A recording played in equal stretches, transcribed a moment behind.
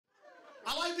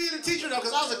I like being a teacher though,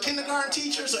 because I was a kindergarten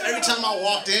teacher, so every time I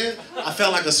walked in, I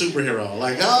felt like a superhero.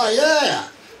 Like, oh yeah.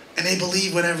 And they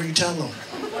believe whatever you tell them.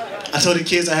 I told the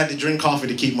kids I had to drink coffee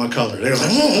to keep my color. They were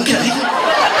like, okay.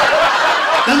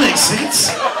 That makes sense.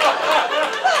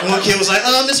 And one kid was like,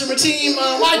 Mr. Mateen,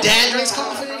 my dad drinks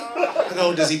coffee. I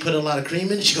go, does he put a lot of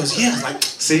cream in it? She goes, yeah. I was like,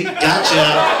 see, gotcha.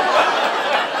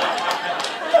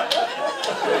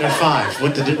 They're 5.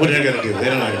 What are they gonna do? They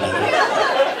don't know how to do it.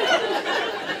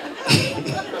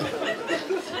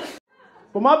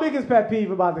 But my biggest pet peeve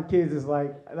about the kids is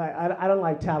like I don't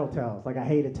like tattletales. Like I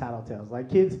hated tattletales. Like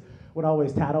kids would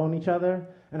always tattle on each other,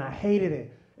 and I hated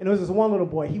it. And there was this one little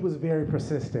boy, he was very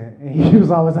persistent, and he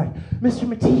was always like, Mr.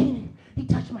 Mateen, he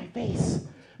touched my face.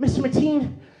 Mr.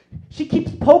 Mateen, she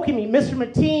keeps poking me. Mr.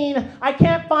 Mateen, I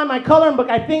can't find my coloring book.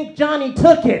 I think Johnny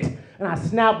took it. And I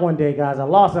snapped one day, guys. I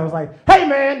lost it. I was like, hey,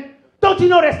 man, don't you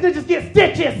know that snitches get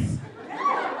stitches?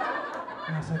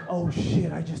 And I was like, oh,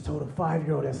 shit, I just told a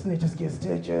 5-year-old that snitches get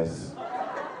stitches.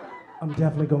 I'm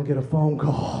definitely going to get a phone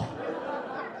call.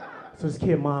 So this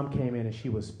kid's mom came in, and she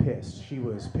was pissed. She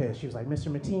was pissed. She was like, Mr.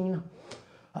 Mateen,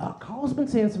 Carl's been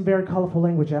saying some very colorful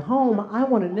language at home. I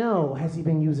want to know, has he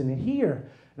been using it here?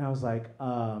 And I was like,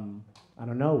 I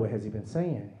don't know. What has he been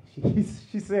saying?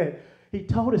 She said, he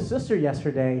told his sister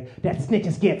yesterday that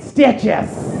snitches get stitches.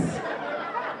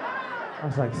 I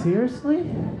was like, seriously?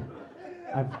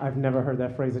 I've never heard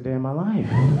that phrase a day in my life.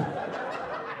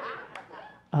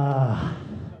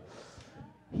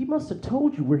 He must have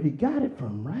told you where he got it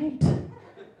from, right?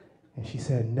 And she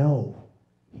said, no,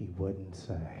 he wouldn't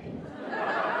say.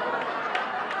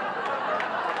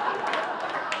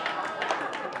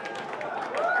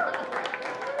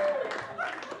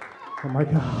 Oh my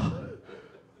God.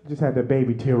 Just had the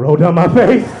baby tear roll down my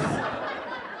face.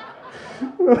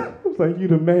 I was like, you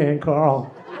the man, Carl.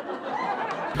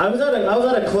 I was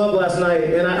at a club last night,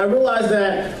 and I realized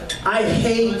that I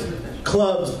hate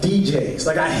club DJs.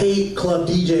 Like, I hate club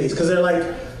DJs, because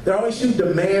they're always shooting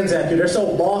demands at you. They're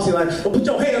so bossy, like, oh, put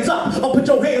your hands up. Oh, put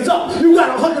your hands up. You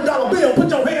got a $100 bill. Put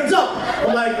your hands up.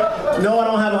 I'm like, no, I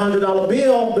don't have a $100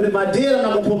 bill, but if I did, I'm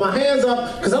not going to put my hands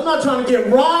up, because I'm not trying to get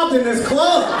robbed in this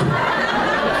club.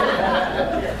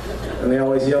 And they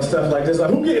always yell stuff like this, like,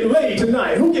 who getting laid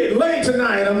tonight? Who getting laid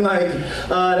tonight? I'm like,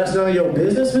 that's none of your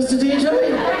business, Mr. DJ?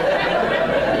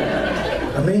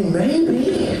 I mean, maybe.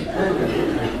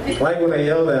 Like when they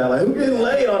yell that, like, who getting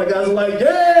laid? All the guys are like,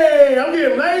 yay, I'm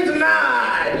getting laid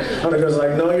tonight. All the girls are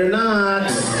like, no, you're not.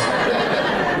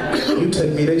 You took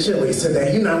me to Chili's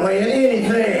today. You're not laying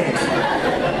anything.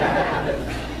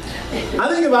 I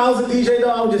think if I was a DJ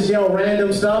though, I would just yell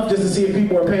random stuff just to see if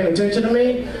people are paying attention to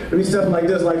me. It'd be stuff like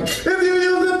this, like, if you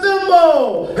use a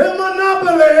thimble in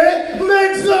Monopoly,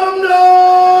 make some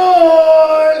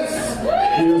noise!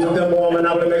 Use a thimble in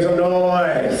Monopoly, make some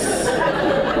noise.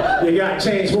 You got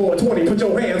change for a 20, put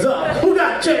your hands up. Who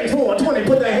got change for a 20,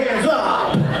 put their hands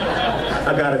up?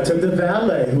 I got it to the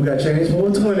valet, who got change for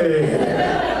a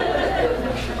 20.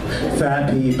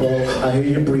 Fat people, I hear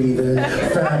you breathing.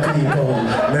 Fat people,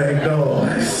 make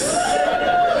noise.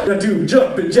 I do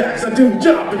jumping jacks, I do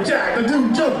jumping jacks, I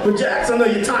do jumping jacks. I know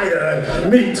you're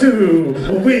tired. Me too.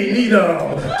 We need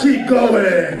them. Keep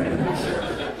going.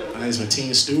 My name is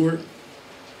Mateen Stewart.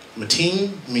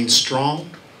 Mateen means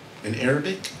strong in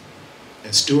Arabic,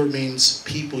 and Stewart means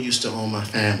people used to own my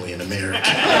family in America.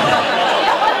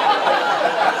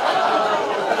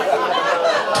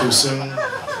 Too soon?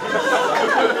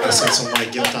 I see some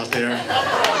white guilt out there.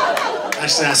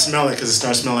 Actually, I smell it because it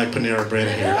starts smelling like Panera Bread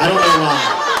in here. I don't know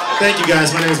why. Thank you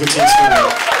guys. My name is Mateen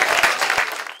Stewart.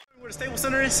 Where the Staples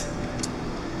Center is?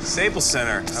 Staples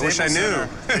Center. I wish I knew.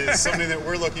 It's something that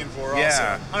we're looking for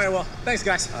yeah. also. All right, well, thanks,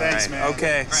 guys. Thanks, right, man.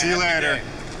 okay. See you later.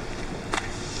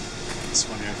 It's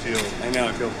funny, I know,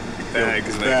 I feel bad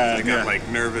because I got like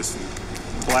nervous.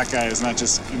 Black guy is not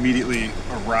just immediately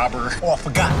a robber. Oh, I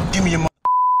forgot. Give me your money.